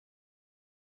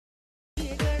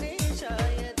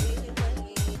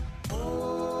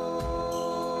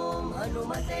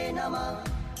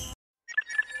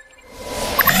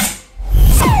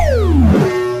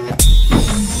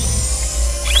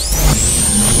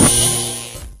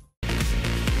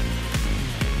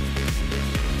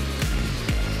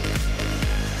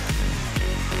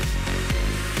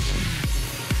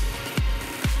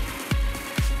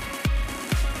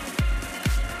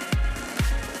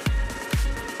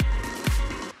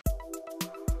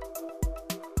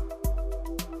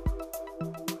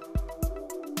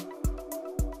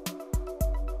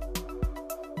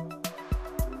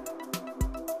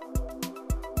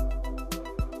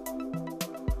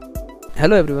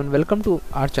Hello everyone, welcome to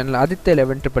our channel Aditya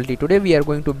 11TTT. Today we are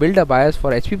going to build a BIOS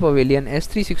for HP Pavilion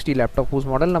S360 laptop whose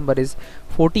model number is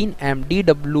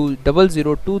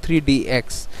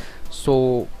 14MDW0023DX.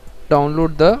 So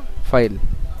download the file.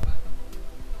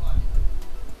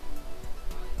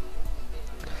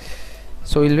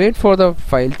 So we'll wait for the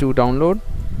file to download.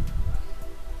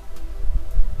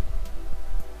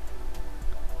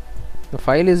 The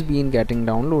file is getting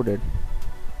downloaded.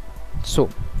 So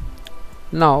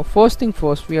now first thing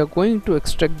first, we are going to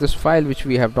extract this file which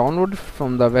we have downloaded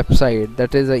from the website,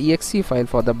 that is a exe file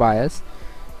for the BIOS.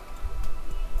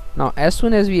 Now as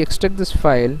soon as we extract this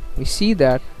file, we see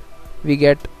that we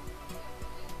get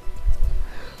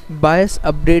BIOS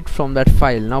update from that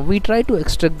file. Now we try to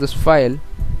extract this file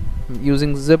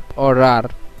using zip or rar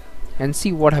and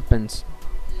see what happens.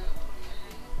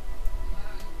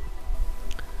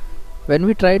 When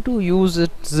we try to use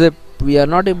it zip, we are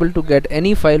not able to get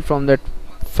any file from that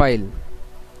file.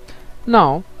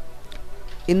 Now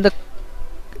in the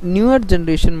newer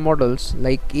generation models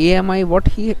like AMI, what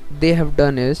they have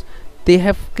done is they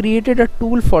have created a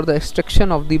tool for the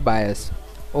extraction of the BIOS.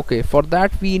 Okay, for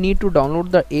that we need to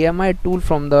download the AMI tool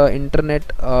from the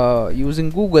internet using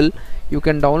Google. You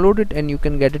can download it and you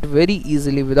can get it very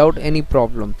easily without any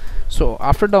problem. So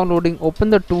after downloading, open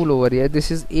the tool over here.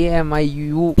 This is AMI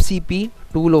UCP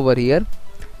tool over here.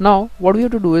 Now what we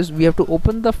have to do is we have to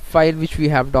open the file which we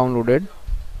have downloaded.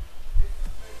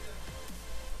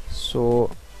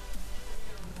 So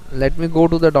let me go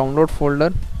to the download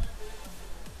folder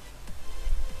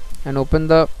and open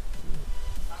the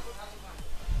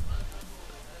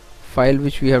file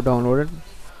which we have downloaded.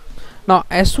 Now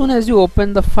as soon as you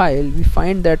open the file, we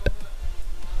find that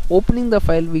opening the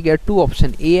file we get two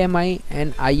options, AMI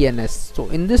and INS. So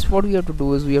in this, what we have to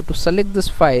do is we have to select this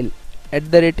file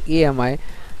 @AMI,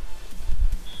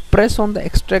 press on the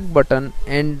extract button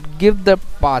and give the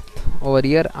path. Over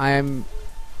here I am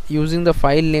using the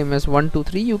file name as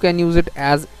 123. You can use it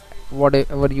as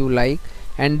whatever you like,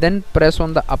 and then press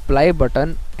on the apply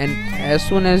button, and as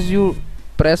soon as you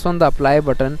press on the apply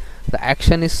button, the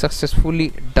action is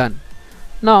successfully done.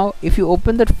 Now if you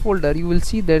open that folder, you will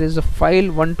see there is a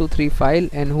file 123 file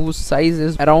and whose size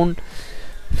is around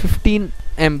 15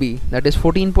 MB, that is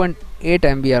 14.8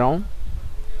 MB around.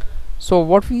 So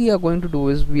what we are going to do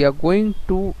is we are going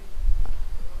to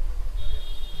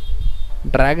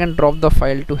drag and drop the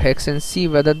file to hex and see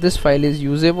whether this file is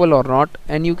usable or not,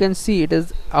 and you can see it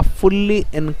is a fully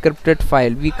encrypted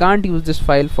file. We can't use this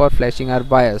file for flashing our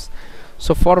BIOS.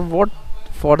 So for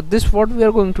this what we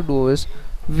are going to do is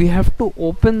we have to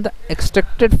open the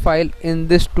extracted file in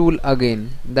this tool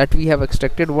again, that we have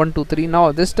extracted 123.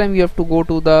 Now this time you have to go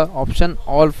to the option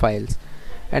all files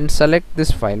and select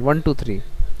this file 123.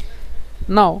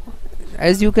 Now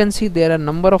as you can see, there are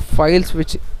number of files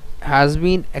which has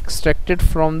been extracted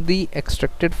from the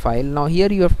extracted file. Now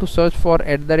here you have to search for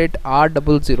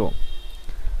 @R00.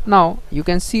 Now you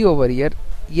can see over here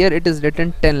it is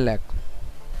written 10 lakh.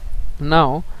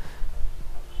 Now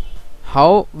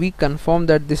how we confirm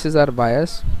that this is our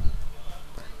BIOS?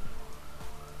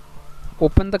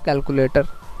 Open the calculator,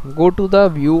 go to the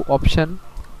view option,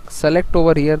 select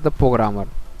over here the programmer.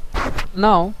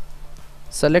 Now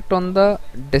select on the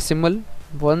decimal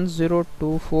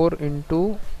 1024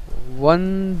 into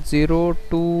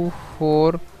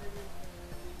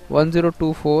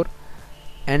 1024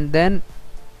 and then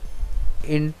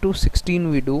into 16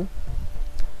 we do.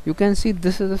 You can see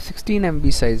this is a 16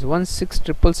 MB size,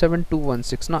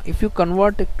 167772216. Now if you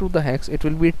convert it to the hex, it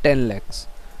will be 10 lakhs.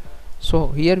 So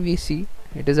here we see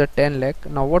it is a 10 lakh.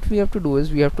 Now what we have to do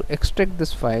is we have to extract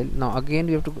this file. Now again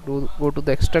we have to go to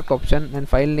the extract option and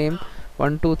file name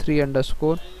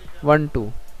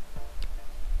 123_12.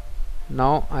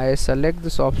 Now I select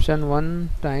this option one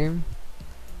time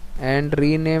and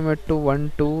rename it to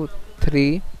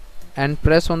 123 and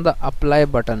press on the apply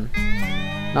button.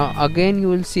 Now again you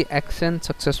will see action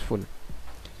successful.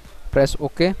 Press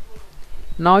OK.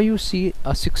 Now you see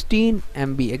a 16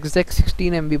 MB, exact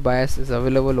 16 MB BIOS is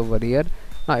available over here.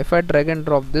 Now if I drag and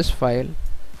drop this file,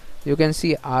 you can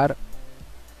see our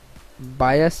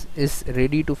bias is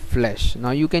ready to flash.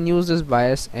 Now you can use this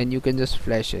bias and you can just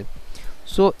flash it.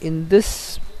 So in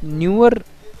this newer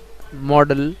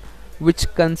model,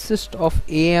 which consists of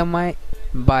AMI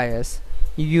bias,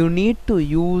 you need to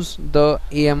use the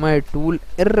AMI tool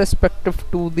irrespective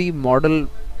to the model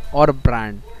or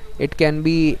brand. It can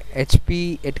be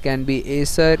HP, it can be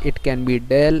Acer, it can be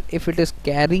Dell. If it is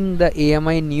carrying the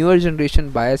AMI newer generation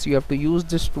bias, you have to use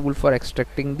this tool for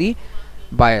extracting the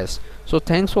bias. So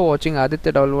thanks for watching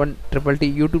Aditya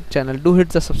 11T YouTube channel. Do hit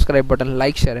the subscribe button,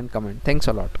 like, share and comment. Thanks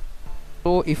a lot.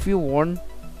 So if you want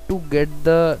to get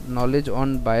the knowledge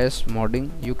on bias modding,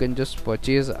 you can just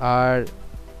purchase our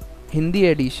Hindi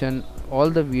edition. All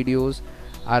the videos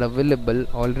are available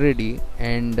already,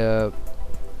 and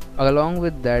along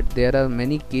with that there are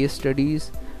many case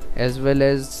studies as well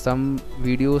as some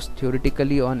videos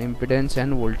theoretically on impedance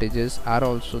and voltages are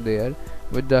also there.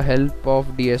 With the help of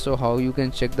DSO, how you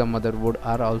can check the motherboard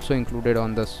are also included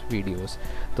on this videos.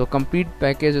 The complete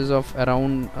package is of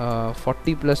around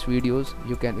 40 plus videos.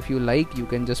 You can, if you like, you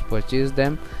can just purchase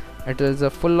them. It is a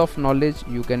full of knowledge.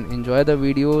 You can enjoy the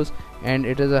videos, and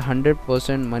it is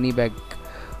 100% money back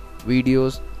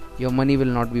videos. Your money will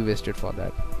not be wasted for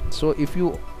that. So if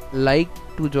you like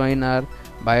to join our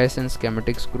bias and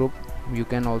schematics group, you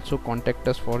can also contact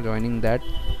us for joining that.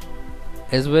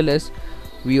 As well as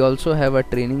we also have a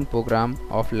training program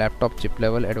of laptop chip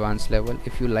level, advanced level.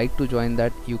 If you like to join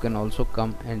that, you can also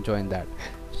come and join that.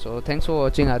 So thanks for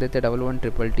watching Aditya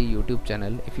 11T YouTube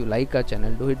channel. If you like our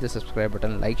channel, do hit the subscribe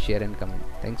button, like, share and comment.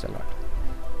 Thanks a lot.